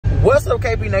What's up,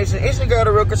 KPNation? It's your girl,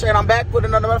 TheRealKreShai, and I'm back with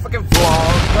another motherfucking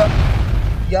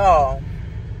vlog. Y'all,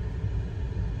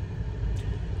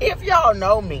 if y'all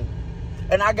know me,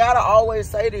 and I gotta always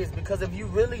say this because if you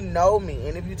really know me,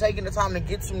 and if you're taking the time to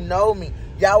get to know me,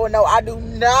 y'all will know I do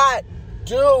not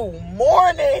do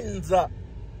mornings. What's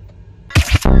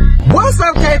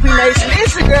up, KPNation?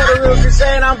 It's your girl,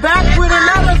 TheRealKreShai, and I'm back with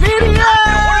another video.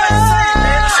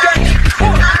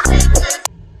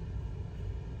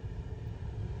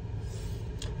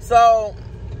 So,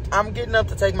 I'm getting up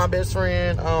to take my best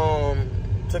friend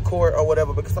to court or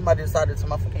whatever because somebody decided to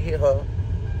motherfucking hit her.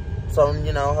 So,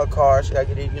 you know, her car, she gotta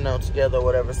get it, you know, together or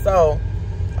whatever. So,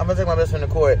 I'm gonna take my best friend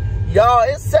to court. Y'all,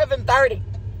 it's 7:30.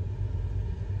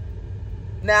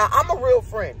 Now, I'm a real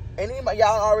friend. And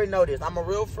y'all already know this. I'm a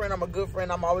real friend. I'm a good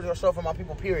friend. I'm always gonna show up for my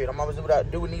people, period. I'm always gonna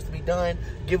do what needs to be done,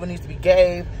 give what needs to be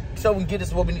gave, so we can get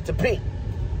us where we need to be.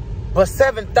 But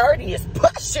 7:30 is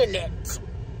pushing it.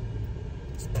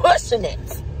 Pushing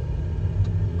it.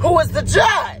 Who is the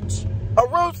judge? A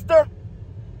rooster?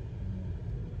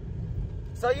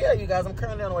 So yeah, you guys, I'm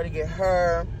currently on the way to get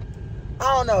her.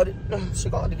 I don't know. She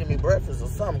going to give me breakfast or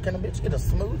something. Can a bitch get a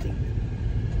smoothie?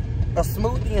 A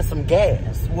smoothie and some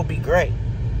gas would be great.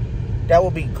 That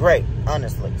would be great,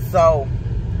 honestly. So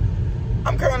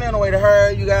I'm currently on the way to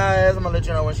her, you guys. I'm gonna let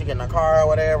you know when she get in the car or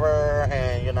whatever.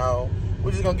 And you know,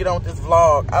 we're just gonna get on with this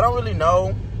vlog. I don't really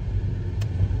know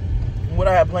what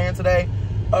I have planned today.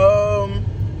 I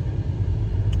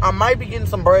might be getting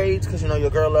some braids because you know your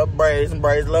girl love braids and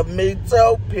braids love me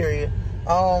too, period.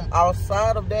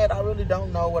 Outside of that, I really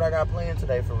don't know what I got planned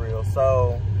today for real.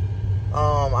 So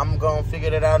I'm gonna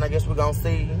figure that out, and I guess we're gonna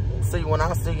see when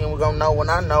I see, and we're gonna know when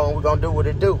I know, and we're gonna do what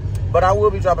it do. But I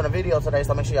will be dropping a video today,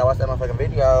 so make sure y'all watch that motherfucking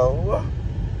video.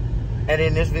 And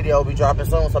then this video will be dropping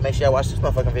soon, so make sure y'all watch this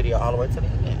motherfucking video all the way to the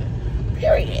end,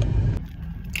 period.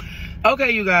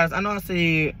 Okay, you guys, I know I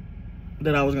said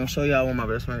that I was going to show y'all when my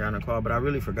best friend got in the car, but I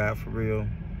really forgot for real.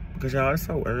 Because, y'all, it's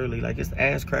so early. Like, it's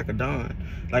ass crack of dawn.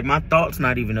 Like, my thoughts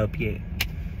not even up yet.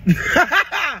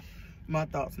 My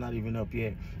thoughts not even up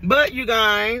yet. But, you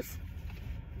guys.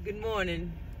 Good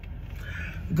morning.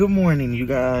 Good morning, you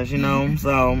guys, you know.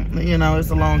 So, you know,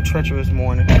 it's a long, treacherous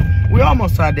morning. We're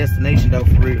almost to our destination, though,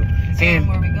 for real. And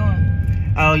where we going?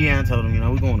 Oh yeah, I told him, you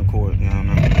know, we're going to court. You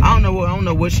know, I don't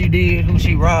know what she did, who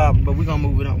she robbed, but we're gonna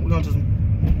move it on. We're just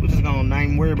gonna not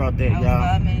even worry about that, y'all. I was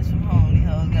 5 minutes from home. These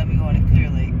hoes got me going to Clear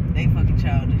Lake. They fucking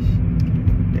childish.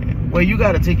 Damn. Well, you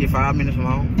got a ticket 5 minutes from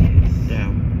home? Yes.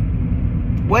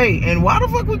 Damn. Wait, and why the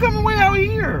fuck we coming way out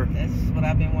here? That's what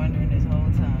I've been wondering this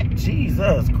whole time.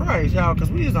 Jesus Christ, y'all,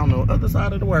 because we is on the other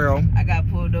side of the world. I got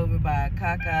pulled over by a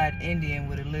cockeyed Indian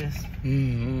with a list.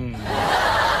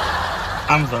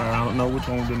 I'm sorry, I don't know which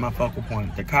one would be my focal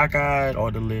point, the cockeyed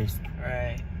or the list.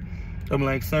 Right. I'm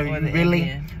like, sir,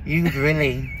 you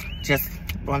really just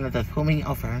wanted to pull me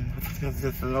over.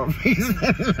 Just no reason.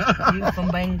 You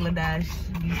from Bangladesh.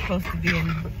 You supposed to be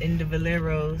in the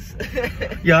Valeros.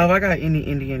 Y'all, if I got any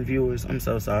Indian viewers, I'm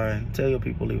so sorry. Tell your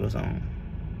people leave us on.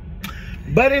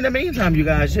 But in the meantime, you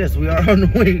guys, yes, we are on the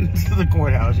way to the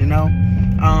courthouse, you know?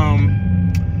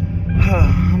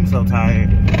 I'm so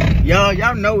tired.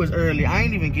 Y'all know it's early. I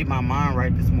ain't even get my mind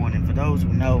right this morning. For those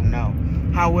who know.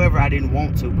 However, I didn't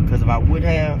want to, because if I would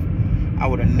have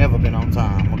never been on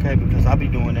time, okay? Because I'll be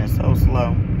doing that so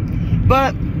slow.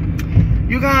 But,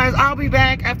 you guys, I'll be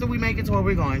back after we make it to where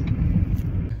we're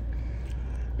going.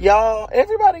 Y'all,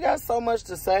 everybody got so much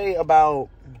to say about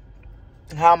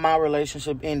how my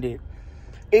relationship ended.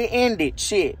 It ended,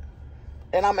 shit.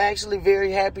 And I'm actually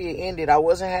very happy it ended. I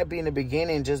wasn't happy in the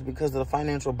beginning just because of the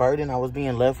financial burden I was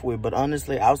being left with. But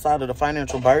honestly, outside of the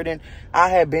financial burden, I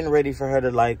had been ready for her to,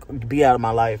 like, be out of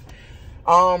my life.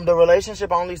 The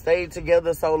relationship only stayed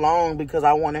together so long because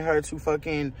I wanted her to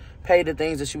fucking pay the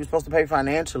things that she was supposed to pay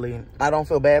financially. I don't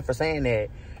feel bad for saying that.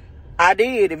 I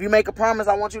did. If you make a promise,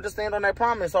 I want you to stand on that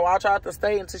promise. So I tried to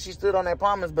stay until she stood on that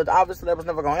promise. But obviously, that was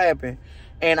never going to happen.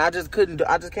 And I just can't do it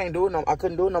I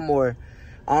couldn't do it no more.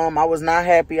 I was not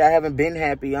happy. I haven't been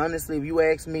happy. Honestly, if you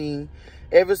ask me,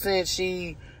 ever since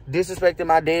she disrespected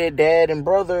my dad and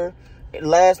brother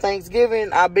last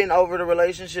Thanksgiving, I've been over the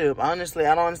relationship. Honestly,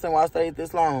 I don't understand why I stayed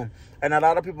this long. And a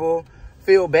lot of people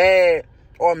feel bad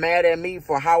or mad at me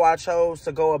for how I chose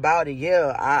to go about it.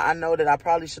 Yeah, I know that I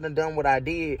probably shouldn't have done what I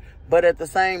did. But at the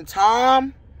same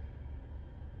time,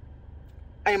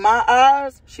 in my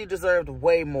eyes, she deserved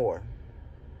way more.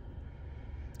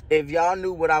 If y'all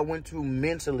knew what I went through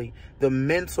mentally, the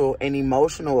mental and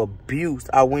emotional abuse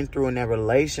I went through in that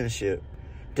relationship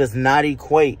does not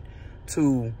equate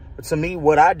to me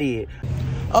what I did.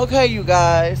 Okay, you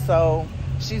guys, so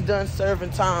she's done serving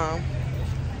time.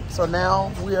 So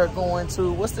now we are going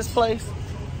to, what's this place?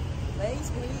 Main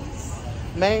Squeeze.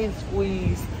 Main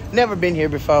Squeeze. Never been here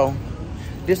before.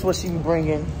 This what she be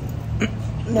bringing.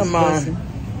 Never mind.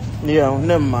 Yeah,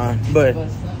 never mind. But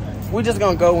we're just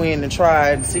gonna go in and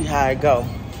try it and see how it go.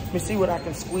 Let me see what I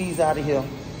can squeeze out of here.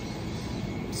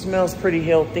 Smells pretty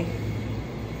healthy.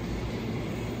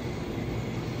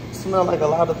 Smell like a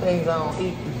lot of things I don't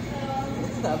eat.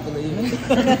 I believe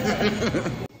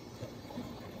it.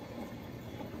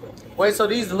 Wait, so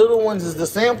these little ones is the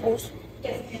samples?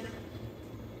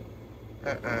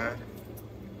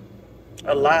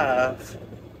 Alive.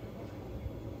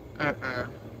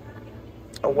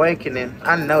 Awakening.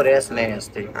 I know that's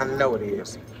nasty. I know it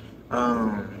is.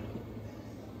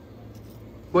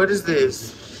 What is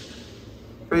this?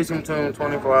 Freezing tune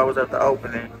 24 hours after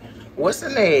opening. What's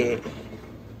in there?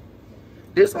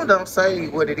 This one don't say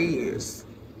what it is.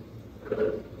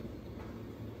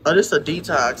 Oh, this is a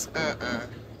detox.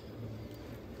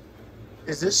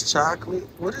 Is this chocolate?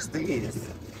 What is this?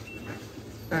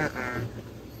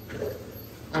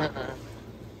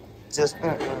 Just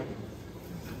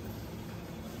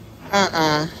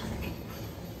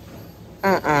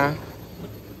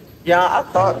Yeah, I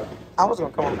thought I was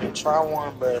gonna come up and try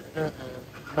one, but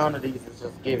none of these is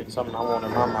just giving something I want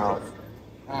in my mouth.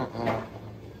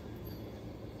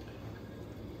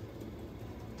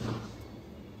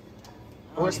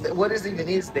 What is even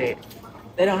is that?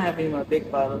 They don't have any more big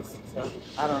bottles, so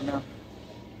I don't know.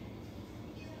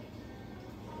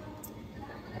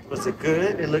 Was it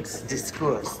good? It looks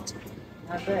disgusting.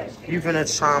 Not bad. You finna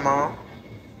try them all?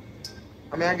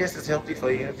 I mean, I guess it's healthy for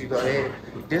you if you go ahead.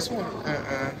 This one,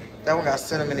 that one got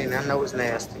cinnamon in it. I know it's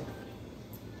nasty.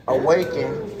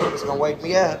 Awaken. It's gonna wake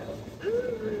me up.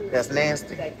 That's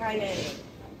nasty. That cayenne.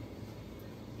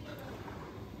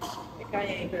 The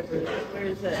cayenne pepper. Where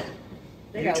is that?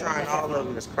 They You trying all of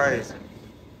them is crazy.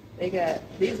 They got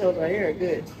these over here are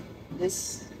good.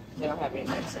 This they don't have any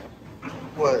medicine.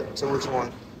 What? So which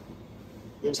one?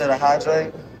 To the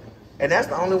hydrate? And that's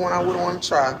the only one I would want to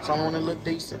try. Someone that look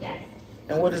decent.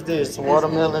 And what is this?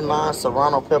 Watermelon, lime,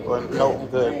 serrano pepper, no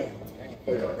good.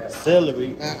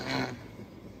 Celery.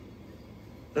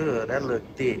 Ugh, that look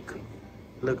thick.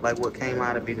 Look like what came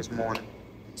out of me this morning.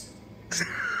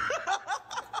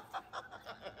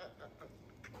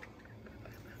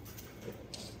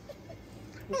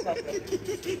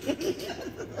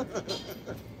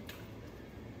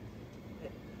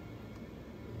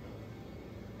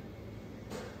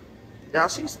 Y'all,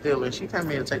 she's stealing. She came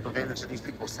here to take advantage of these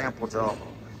people's sample job.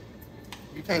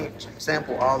 You can't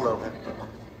sample all of them.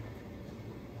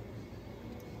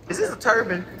 Is this a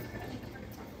turban?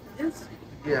 Yes.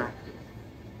 Yeah.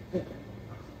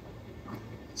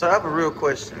 So I have a real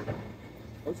question.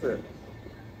 What's that?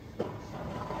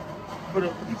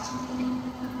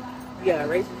 You got a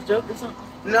racist joke or something?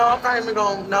 No, I'm not even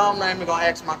gonna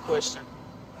ask my question.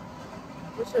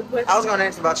 What's your question? I was gonna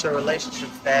ask about your relationship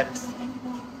status.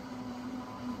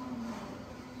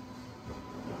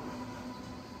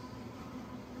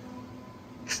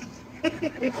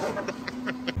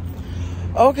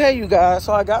 Okay, you guys,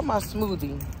 so I got my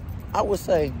smoothie. I would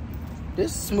say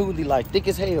this smoothie like thick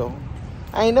as hell.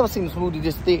 I ain't never seen a smoothie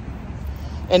this thick.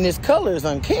 And this color is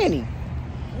uncanny.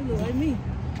 You look like me.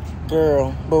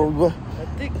 Girl, but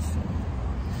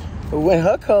when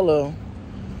her color,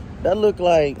 that look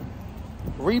like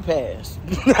repass.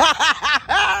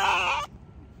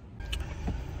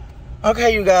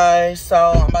 Okay, you guys, so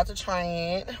I'm about to try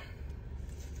it.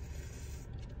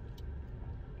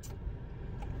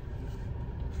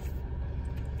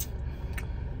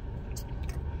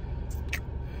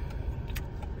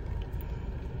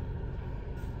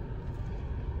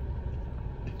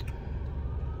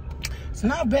 It's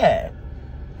not bad,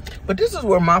 but this is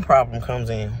where my problem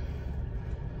comes in.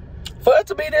 For it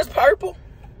to be this purple,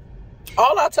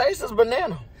 all I taste is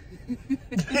banana.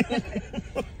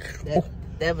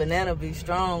 that banana be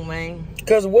strong, man.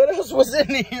 Cause what else was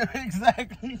in here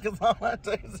exactly? Cause all I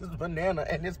taste is banana,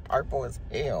 and it's purple as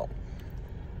hell.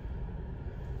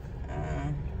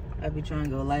 I be trying to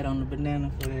go light on the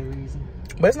banana for that reason.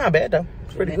 But it's not bad though.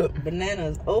 It's pretty good. Banana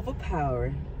is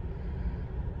overpowering.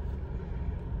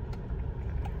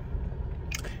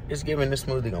 Just giving this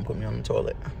smoothie gonna put me on the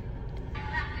toilet.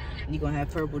 You gonna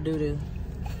have purple doo-doo.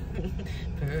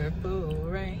 Purple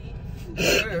rain,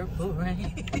 purple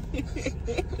rain.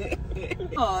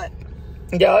 Hot.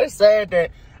 Yo, it's sad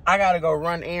that I gotta go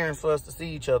run errands for us to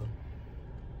see each other.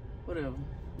 Whatever.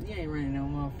 You ain't running no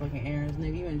motherfucking errands,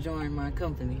 nigga. You enjoying my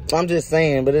company. I'm just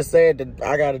saying, but it's sad that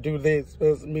I gotta do this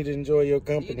for me to enjoy your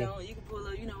company. You don't. You can pull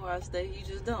up. You know where I stay. You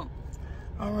just don't.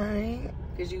 All right.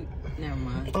 Cause you. Never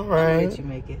mind. All right. I'll let you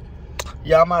make it.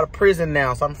 Y'all, I'm out of prison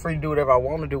now, so I'm free to do whatever I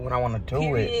want to do when I want to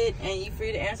do it. And you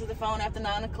free to answer the phone after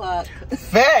 9 o'clock.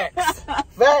 Facts.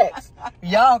 Facts.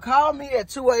 Y'all call me at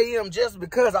 2 a.m. just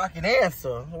because I can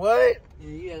answer. What? Yeah,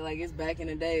 you act like it's back in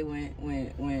the day when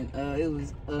it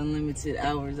was unlimited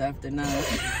hours after 9.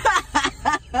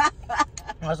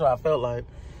 That's what I felt like.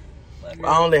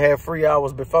 I only had 3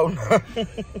 hours before 9.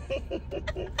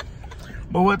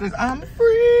 But what this, I'm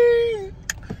free.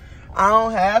 I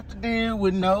don't have to deal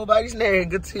with nobody's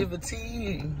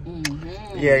negativity.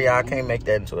 Yeah, y'all, I can't make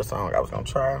that into a song. I was gonna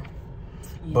try,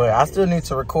 but I still need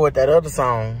to record that other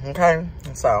song. Okay,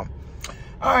 so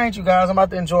all right, you guys, I'm about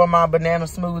to enjoy my banana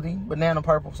smoothie,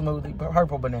 purple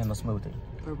banana smoothie.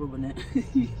 Purple banana.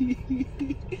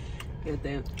 Get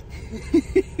that.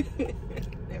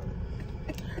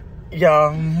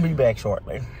 Y'all, be back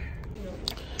shortly.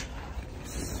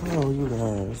 So you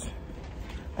guys,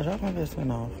 I dropped my vest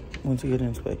off. Went to get an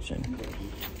inspection.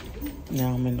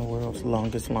 Now I'm in the world's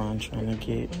longest line trying to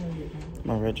get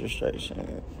my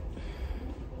registration.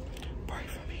 Pray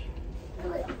for me.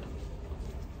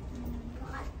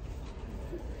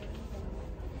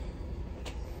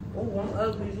 Oh, I'm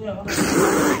ugly as well.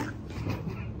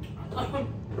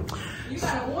 You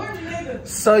gotta warn the nigga.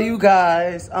 So you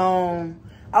guys, I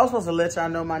was supposed to let y'all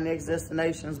know my next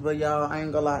destinations, but y'all, I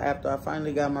ain't gonna lie, after I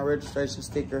finally got my registration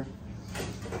sticker,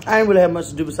 I ain't really have much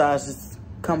to do besides just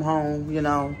come home, you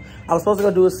know. I was supposed to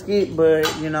go do a skit, but,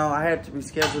 you know, I had to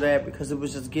reschedule that because it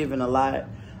was just giving a lot.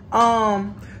 So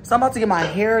I'm about to get my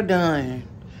hair done.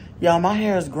 Y'all, my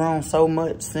hair has grown so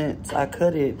much since I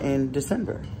cut it in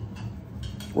December.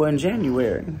 Well, in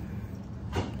January.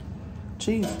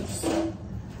 Jesus.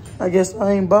 I guess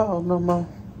I ain't bald no more.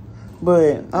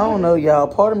 But, I don't know, y'all.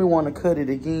 Part of me want to cut it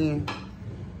again.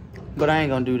 But I ain't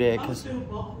gonna do that because...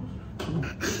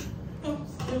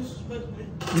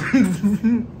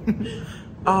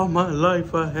 All my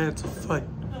life I had to fight.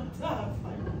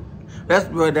 That's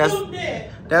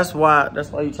why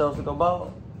you tell us to go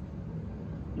bald.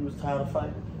 You was tired of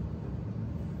fighting.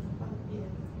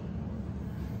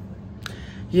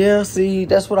 Yeah, see,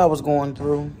 that's what I was going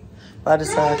through. I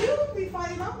decided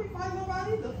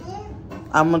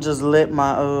I'm gonna just let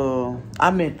my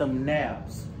I meant them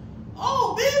naps.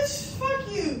 Oh, bitch, fuck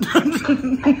you.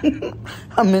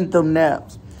 I meant them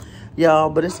naps. Y'all,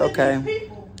 but it's okay.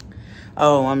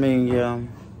 Oh, I mean, yeah.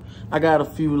 I got a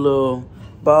few little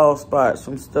bald spots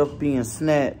from stuff being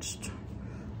snatched.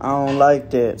 I don't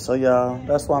like that. So, y'all,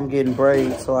 that's why I'm getting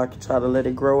braids so I can try to let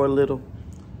it grow a little.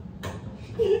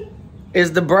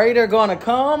 Is the braider gonna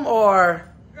come or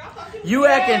you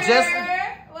acting just...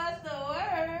 What's the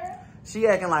word? She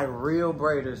acting like real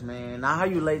braiders, man. Now, how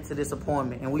you late to this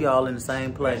appointment and we all in the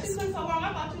same place? She been so long,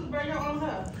 I thought you was braiding on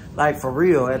her. Like, for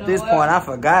real. At this point, I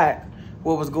forgot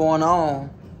what was going on.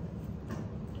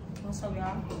 What's up,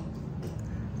 y'all?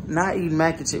 Not eating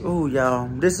mac and cheese. Ooh, y'all.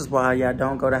 This is why y'all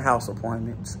don't go to house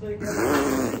appointments. This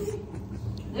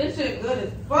shit good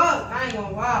as fuck. I ain't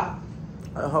gonna lie.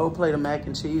 A whole plate of mac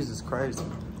and cheese is crazy.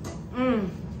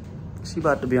 She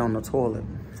about to be on the toilet.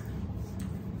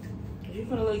 You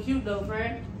finna look cute though,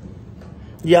 friend.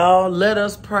 Y'all, let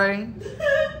us pray.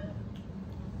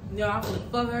 Yo, I'm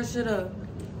finna fuck her shit up.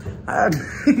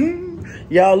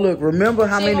 Y'all, look, remember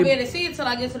how she ain't many... gonna be able to see it till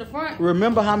I get to the front.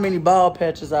 Remember how many bald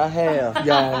patches I have,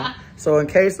 y'all. So in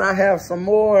case I have some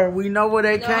more, we know where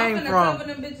they came I'm from.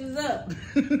 cover them bitches up.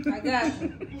 I got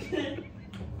you.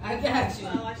 I got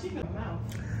you.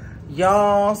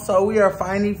 Y'all, so we are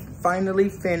finally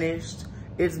finished.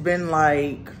 It's been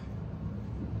like...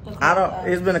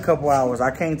 it's been a couple hours. I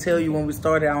can't tell you when we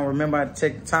started. I don't remember. I had to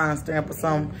check the timestamp or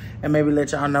something and maybe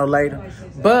let y'all know later.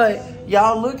 But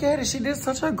y'all look at it. She did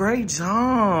such a great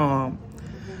job.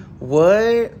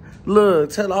 What?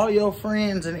 Look, tell all your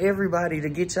friends and everybody to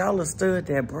get y'all a stud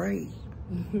that braid.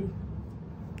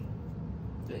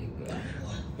 There you go.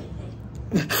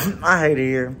 I hate it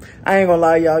here. I ain't gonna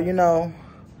lie, y'all. You know,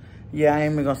 yeah, I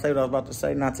ain't even gonna say what I was about to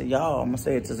say. Not to y'all. I'm gonna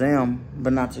say it to them,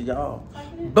 but not to y'all.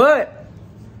 But...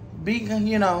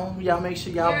 you know, y'all make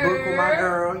sure y'all book with my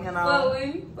girl, you know.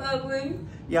 Bubbling.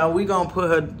 Y'all, we gonna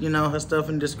put her, you know, her stuff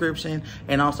in the description.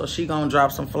 And also, she gonna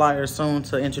drop some flyers soon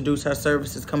to introduce her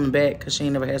services coming back. Because she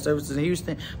ain't never had services in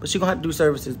Houston. But she gonna have to do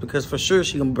services because for sure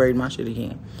she gonna braid my shit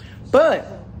again. But,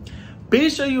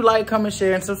 be sure you like, comment,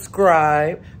 share, and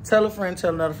subscribe. Tell a friend,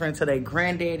 tell another friend, tell their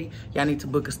granddaddy. Y'all need to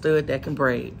book a stud that can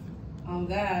braid. Oh,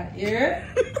 God. Yeah?